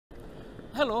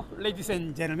Hello, ladies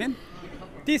and gentlemen.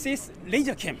 This is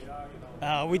LASERTEC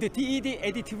with the DED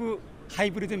Additive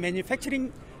Hybrid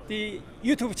Manufacturing, the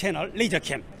YouTube channel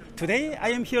LASERTEC. Today I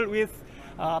am here with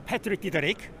Patrick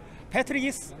Diederich. Patrick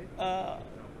is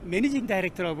Managing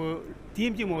Director of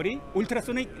DMG MORI,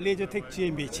 Ultrasonic LASERTEC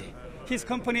GmbH. His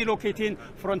company located in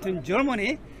Frankfurt,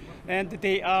 Germany, and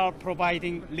they are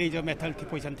providing laser metal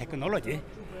deposition technology.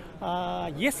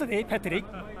 Yesterday, Patrick,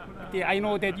 I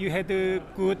know that you had a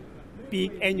good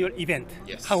big annual event.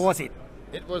 Yes. How was it?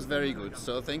 It was very good.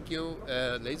 So thank you,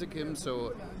 LASERTEC.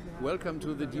 So welcome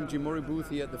to the DMG MORI booth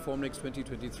here at the Formnext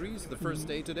 2023. It's the first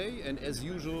day today, and as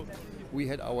usual, we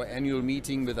had our annual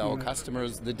meeting with our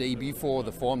customers the day before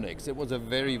the Formnext. It was a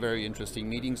very, very interesting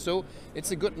meeting. So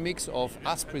it's a good mix of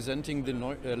us presenting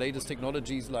the latest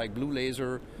technologies like blue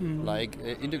laser, like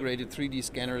integrated 3D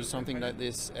scanners, something like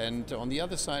this. And on the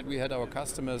other side, we had our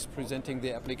customers presenting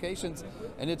their applications,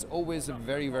 and it's always a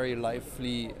very, very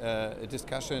lively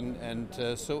discussion, and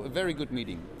so a very good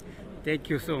meeting. Thank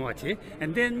you so much.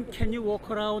 And then can you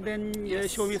walk around and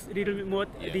show me a little bit more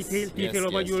detail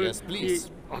about your... Yes,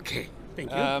 please. Okay,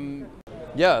 thank you.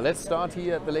 Yeah, let's start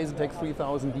here at the LASERTEC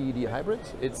 3000 DED Hybrid.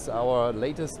 It's our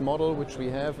latest model which we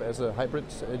have as a hybrid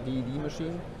DED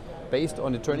machine based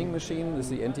on a turning machine. This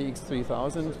is the NTX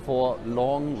 3000 for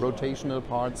long rotational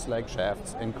parts like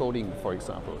shafts and coating, for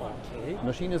example. Okay. The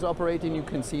machine is operating, you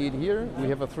can see it here. We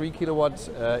have a 3 kilowatt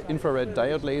infrared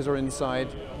diode laser inside.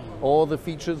 All the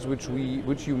features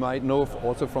which you might know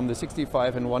also from the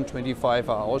 65 and 125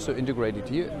 are also integrated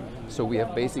here. So we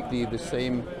have basically the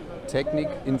same technique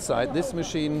inside this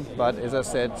machine, but as I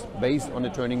said, based on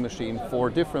a turning machine for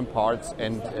different parts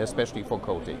and especially for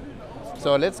coating.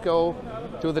 So let's go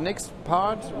to the next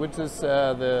part, which is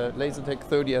the LASERTEC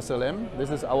 30 SLM. This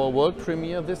is our world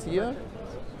premiere this year.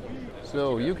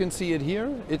 So you can see it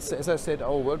here. It's, as I said,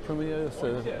 our world premiere. It's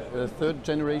the third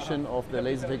generation of the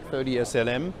LASERTEC 30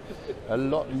 SLM. A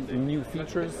lot of new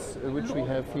features which we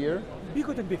have here.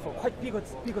 Bigger than before, quite bigger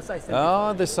size than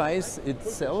before. The size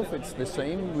itself, it's the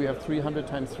same. We have 300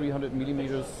 times 300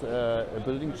 millimeters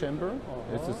building chamber.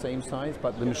 It's the same size,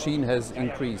 but the machine has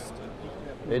increased.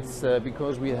 It's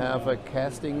because we have a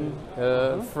casting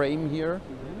frame here.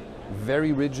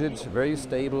 Very rigid, very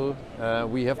stable.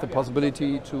 We have the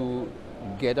possibility to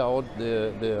get out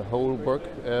the whole work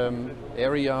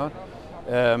area,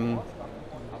 and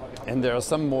there are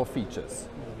some more features.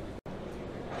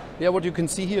 Yeah, what you can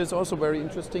see here is also very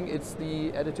interesting. It's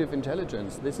the Additive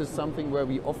Intelligence. This is something where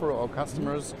we offer our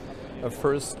customers a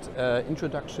first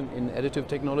introduction in additive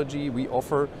technology. We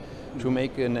offer to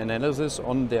make an analysis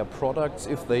on their products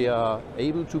if they are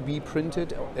able to be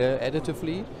printed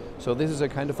additively. So this is a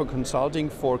kind of a consulting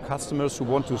for customers who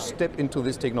want to step into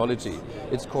this technology.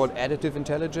 It's called Additive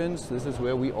Intelligence. This is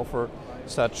where we offer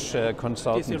such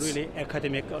consultants. It's a really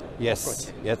academic approach.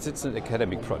 Yes, it's an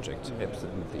academic project,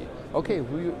 absolutely. Okay,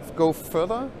 we go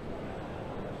further.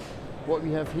 What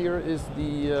we have here is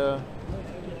the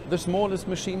smallest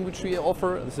machine which we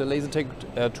offer. It's a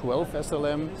LASERTEC 12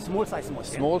 SLM. Small size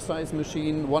machine. Small size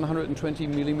machine, 120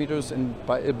 millimeters and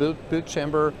by a build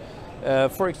chamber.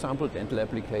 For example, dental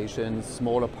applications,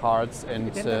 smaller parts,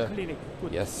 and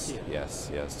yes.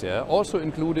 Also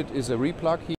included is a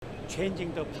replug here.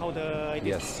 Changing the powder, it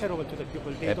is terrible to the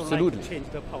people. They Absolutely. don't like to change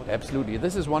the powder. Absolutely.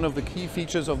 This is one of the key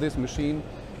features of this machine,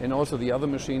 and also the other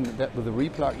machine, that with the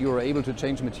replug you are able to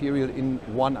change material in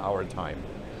 1 hour time.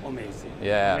 Amazing.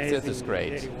 Yeah, Amazing. this is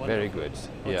great. Very good.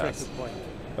 Yes. Point.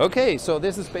 Okay, so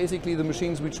this is basically the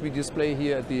machines which we display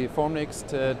here at the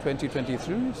Formnext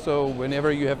 2023. So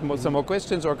whenever you have some more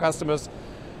questions or customers,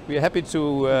 we are happy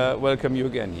to welcome you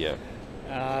again here.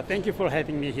 Thank you for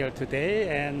having me here today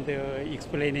and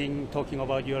talking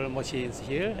about your machines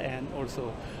here, and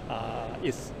also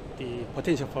it's the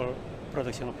potential for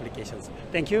production applications.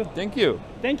 Thank you. Thank you.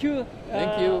 Thank you.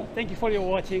 Thank you. Thank you for your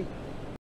watching.